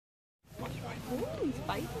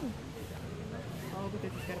biting. Oh,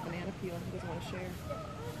 because he's got a banana peel. He doesn't want to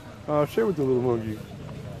share. Share with the little monkey.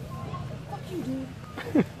 Fuck you, dude.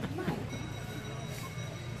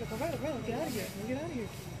 He's like, alright, get out of here. Get out of here.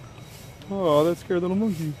 Oh, that scared little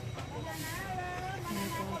monkey.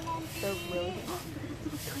 They're really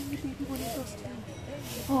tiny baby one of those too.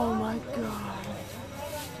 Oh my god.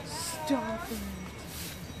 Stop it.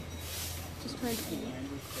 Just trying to eat.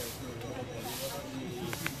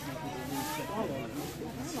 A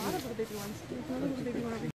lot of the baby ones. There's another little baby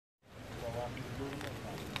one over here.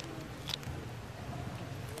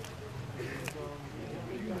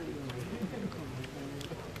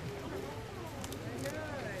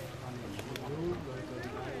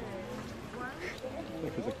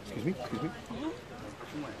 Excuse me, excuse me.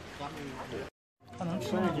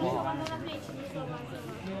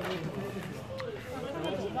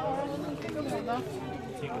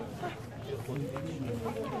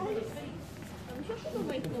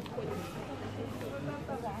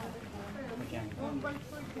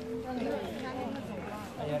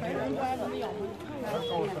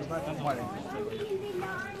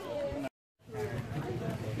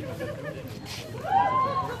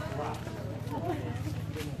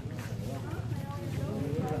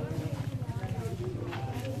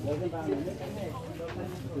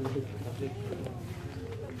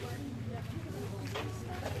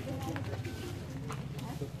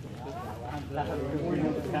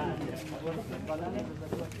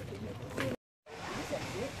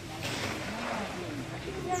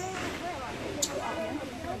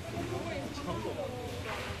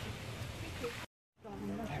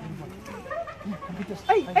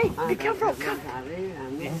 Hey, be careful! Come.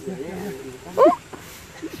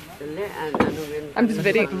 I'm just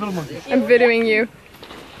videoing. I'm videoing you.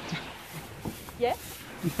 Yeah?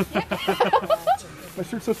 My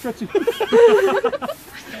shirt's so stretchy.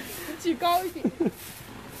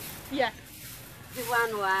 Yeah.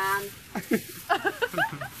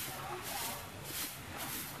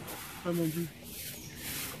 One.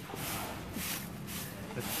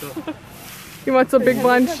 He wants a big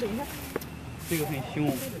lunch.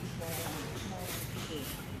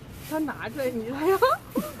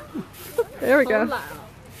 There we go.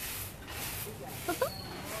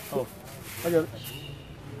 Oh, I got it.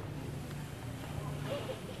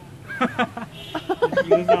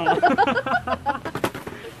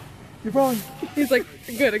 You're wrong. He's like,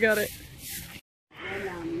 good, I got it.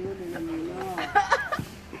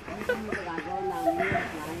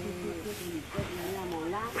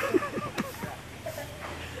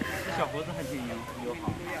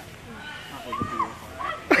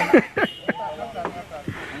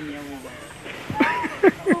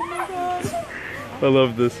 I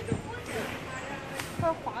love this.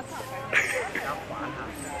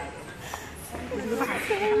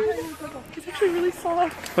 It's actually really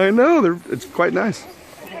soft. I know, it's quite nice.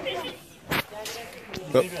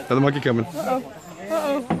 Oh, another monkey coming. Uh-oh.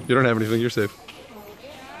 Uh-oh. You don't have anything, you're safe.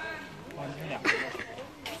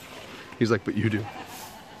 He's like, but you do.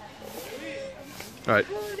 Alright,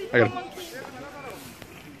 I got him.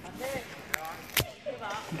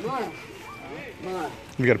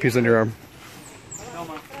 You got a piece on your arm.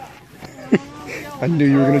 I knew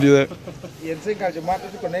you were going to do that.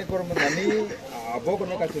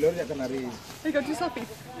 Hey, go do selfie.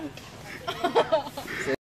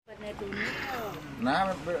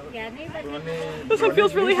 This one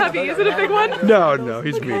feels really heavy. Is it a big one? No,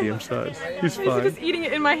 he's medium size. He's fine. He's just eating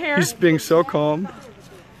it in my hair. He's being so calm.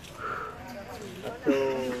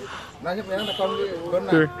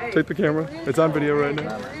 Here, take the camera. It's on video right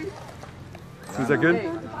now. Is that good?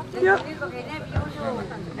 Yep.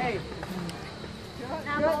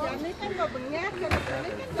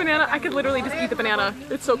 Banana, I could literally just eat the banana.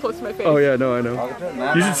 It's so close to my face. Oh yeah, no, I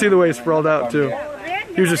know. You should see the way it's sprawled out too.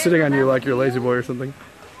 He was just sitting on you like you're a lazy boy or something.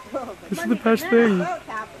 This is the best thing. I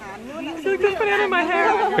feel like there's banana in my hair.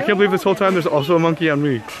 I can't believe this whole time there's also a monkey on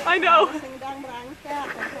me. I know.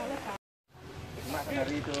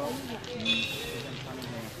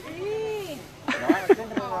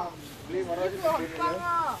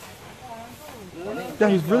 Yeah,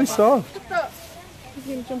 he's really soft. Oh,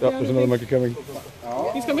 there's another monkey coming.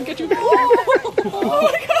 He's coming to get you. Oh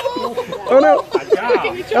my god! Oh no!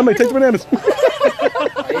 Emily, take the bananas.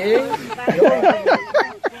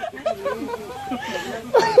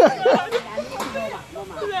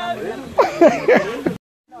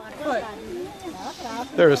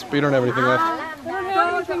 There is, but you don't have anything left. I don't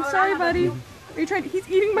have anything. Sorry, buddy. Are you trying to? He's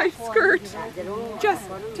eating my skirt. Jess,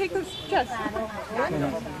 take this. Jess.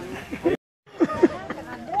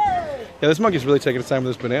 Yeah, this monkey's really taking his time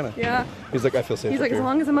with this banana. Yeah. He's like, I feel safe. He's up like, as here.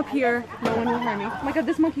 long as I'm up here, no one will harm me. Oh my god,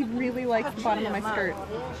 this monkey really likes the bottom of my skirt.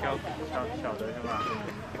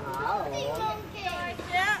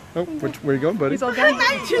 Oh, where are you going, buddy? He's all done.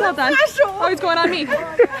 She's all done. Oh, he's going on me.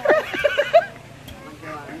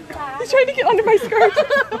 He's trying to get under my skirt.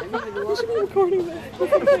 You should be recording this.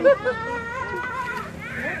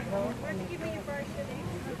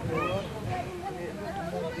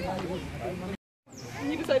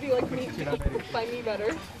 He decided he liked me by me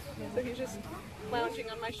better. So he's just lounging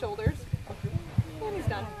on my shoulders. And he's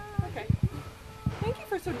done. Okay. Thank you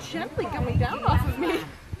for so gently going down off of me.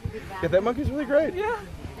 Yeah, that monkey's really great. Yeah.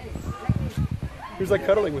 He was like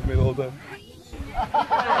cuddling with me the whole time.